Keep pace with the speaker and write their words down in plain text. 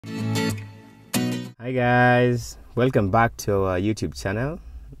Hi guys, welcome back to our YouTube channel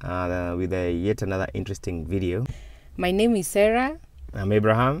with yet another interesting video. My name is Cerah. I'm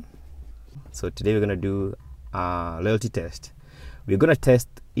Abraham. So today we're going to do a loyalty test. We're going to test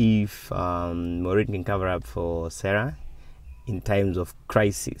if Maureen can cover up for Cerah in times of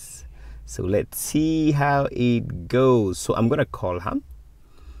crisis. So let's see how it goes. So I'm going to call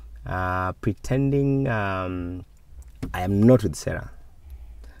her, pretending I am not with Cerah,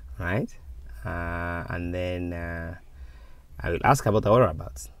 right? And then I will ask about the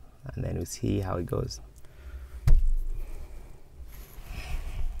whereabouts, and then we'll see how it goes.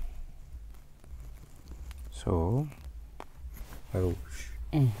 So, oh,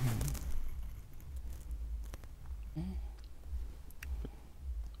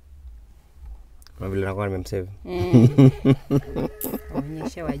 vile nakuwa nimemsave.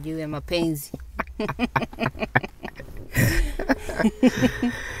 Onyesha wajue mapenzi.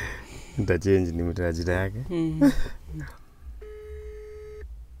 Nitachange ni mtajira yake.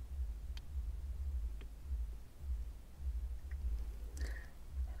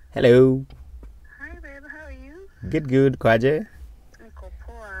 Hello. Hi babe, how are you? Good. Kwaje? Niko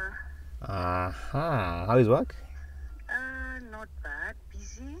poa. Aha. How is work? Not bad.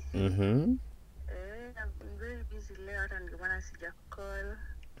 Busy. I've been very busy leo hata nilikuwa sija call.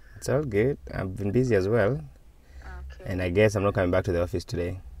 It's all good. I've been busy as well. Okay. And I guess I'm not coming back to the office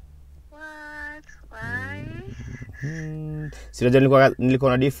today. What? Why? So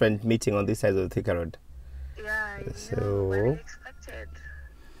nilikuwa na different meeting on this side of the Muthithi Rd. Yeah, I So- know what I expected.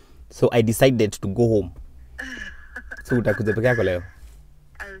 So I decided to go home. So utakuja peke yako leo.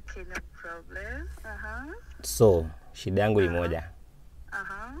 Okay, no problem. So shida yangu ni moja.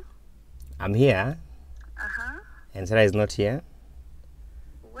 I'm here and Cerah is not here.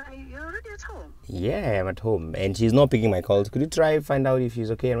 Why, you're already at home? Yeah, I'm at home and she's not picking my calls. Could you try find out if she's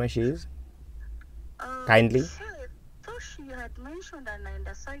okay and where she is? Kindly. Okay. So she had mentioned that in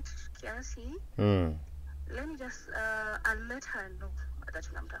the site kiasi. Let me just I'll let her know that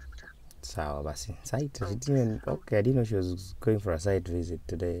unamtafuta. Sawa basi. Site. Okay, I didn't know she was going for a site visit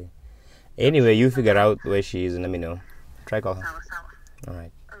today. Anyway, you figure out where she is and let me know. Try call her. Sawa. All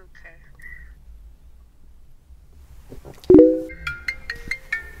right. Okay.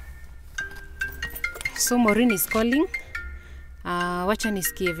 So Maureen is calling. Wacha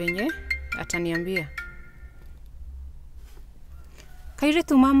nisikie venye ataniambia. Kaire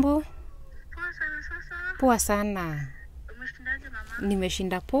tu mambo? Poa sana sasa. Poa sana. Umeshindaje mama?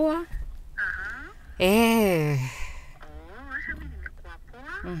 Nimeshinda poa. Oh, acha mimi nimekuwa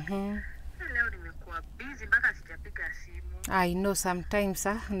poa. Leo nimekuwa busy mpaka sijapiga simu. I know sometimes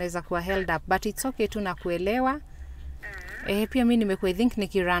unaweza kuwa held up but it's okay tu na kuelewa. Pia mimi nimekuwa I think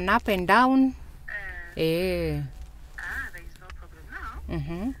nikirun up and down. There is no problem now.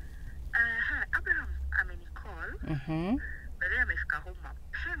 Abraham amenicall. Baadaye amefika home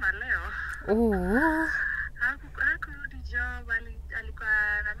mapema leo. Oh. Hakurudi job,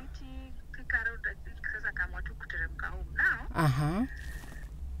 alikuwa na meeting Thika Road, sasa kama tu kuteremka home now.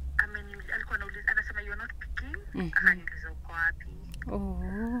 Alikuwa anasema you're not picking. Akaniuliza uko wapi?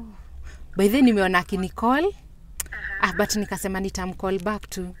 Oh. By then nimeona akinicall. But nikasema nitamcall back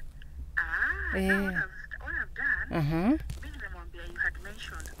too. What I've done, mimi nimemwambia you had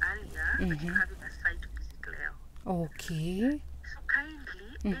mentioned earlier that you're having a site visit leo. Okay. So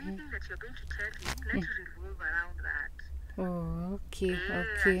kindly, anything that you're going to tell him, let's revolve around that. Oh, okay.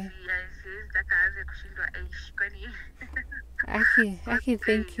 Akaanze kushindwa kwani. Aki,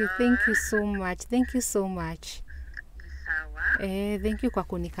 thank you so much. Thank you so much. Sawa. Thank you kwa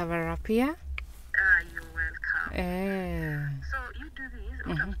kunikavara pia. You're welcome. So you do this,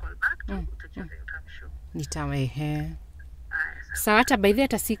 utamcall back to utajua utamshow. Nitamehe. Sawa, hata by the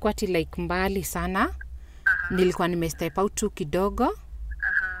hata siku ati like mbali sana. Nilikuwa nimestep out tu kidogo.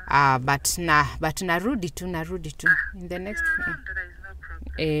 But narudi tu in the next There is no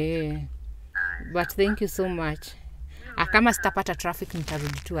problem. But thank you so much. Kama sitapata traffic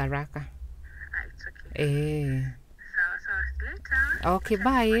nitarudi tu haraka. It's okay. So later. Okay,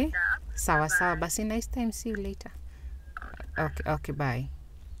 bye. Sawa. Basi nice time, see you later. Okay, bye.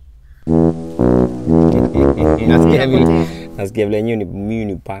 Nasikia vile mimi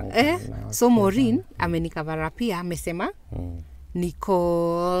ni panga. So Maureen amenikavara pia amesema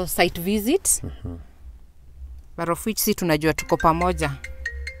niko site visit. But of which si tunajua tuko pamoja.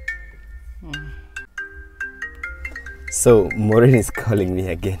 So Maureen is calling me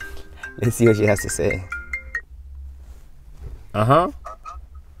again. Let's see what she has to say.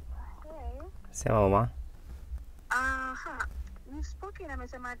 Sema mama. We've spoken.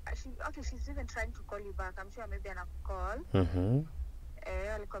 Amesema she's even trying to call you back. I'm sure maybe I'll call.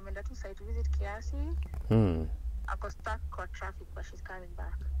 alikuwa ameenda tu site visit kiasi. Ako stuck kwa traffic but she's coming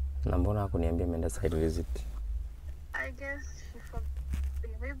back. Na mbona hakuniambia ameenda site visit? I guess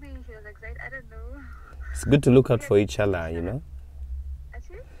maybe she was excited. I don't know. It's good to look out for each other, you know.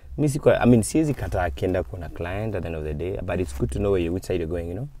 I mean, siwezi kataa akienda kuna client at the end of the day, but it's good to know which side you're going,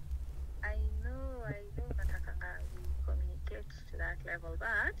 you know. I know natakanga we communicate to that level,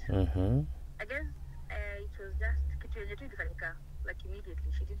 but I guess it was just kitu yenye tu ilifanyika like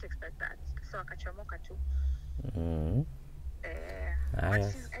immediately. She didn't expect that, so akachomoka tu.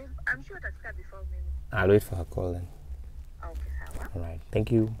 Yes. I'm sure that's before me. I'll wait for her call then. Okay, sawa. All right,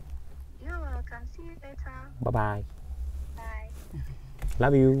 thank you. You're welcome. See you later. Bye-bye. Bye.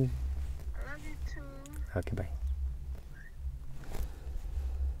 Love you. I love you too. Okay, bye.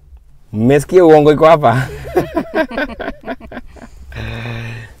 Mmesikia uongo iko hapa?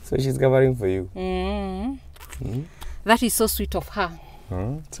 So she's covering for you. That is so sweet of her.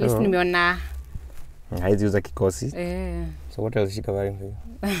 So, Yes, nimeona. Haizi uza kikosi. So what else is she covering for you?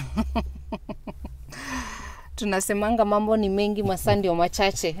 Tunasemanga mambo ni mengi, masaa ndio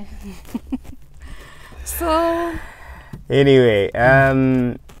machache. So anyway,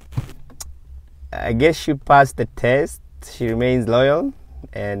 I guess she passed the test. She remains loyal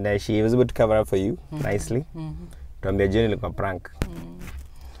and she was able to cover up for you nicely. Tuambia Jenny ilikuwa prank.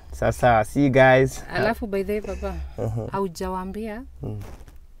 Sasa, see you guys. Alafu by the way baba, haujawaambia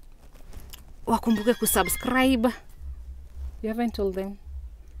wakumbuke kusubscribe. You haven't told them.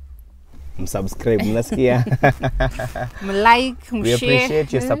 Subscribe, mnasikia? Like, we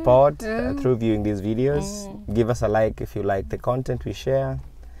appreciate your support through viewing these videos. Give us a like if you like the content we share.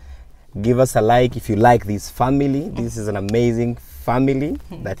 Give us a like if you like this family. This is an amazing family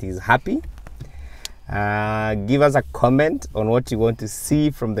that is happy. Give us a comment on what you want to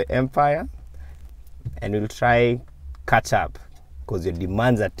see from the empire, and we'll try catch up because your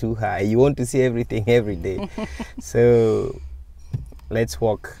demands are too high. You want to see everything every day. So let's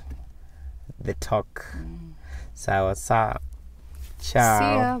walk the talk. Sawa sawa. Ciao. See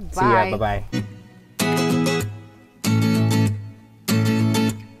ya. See ya. Bye bye.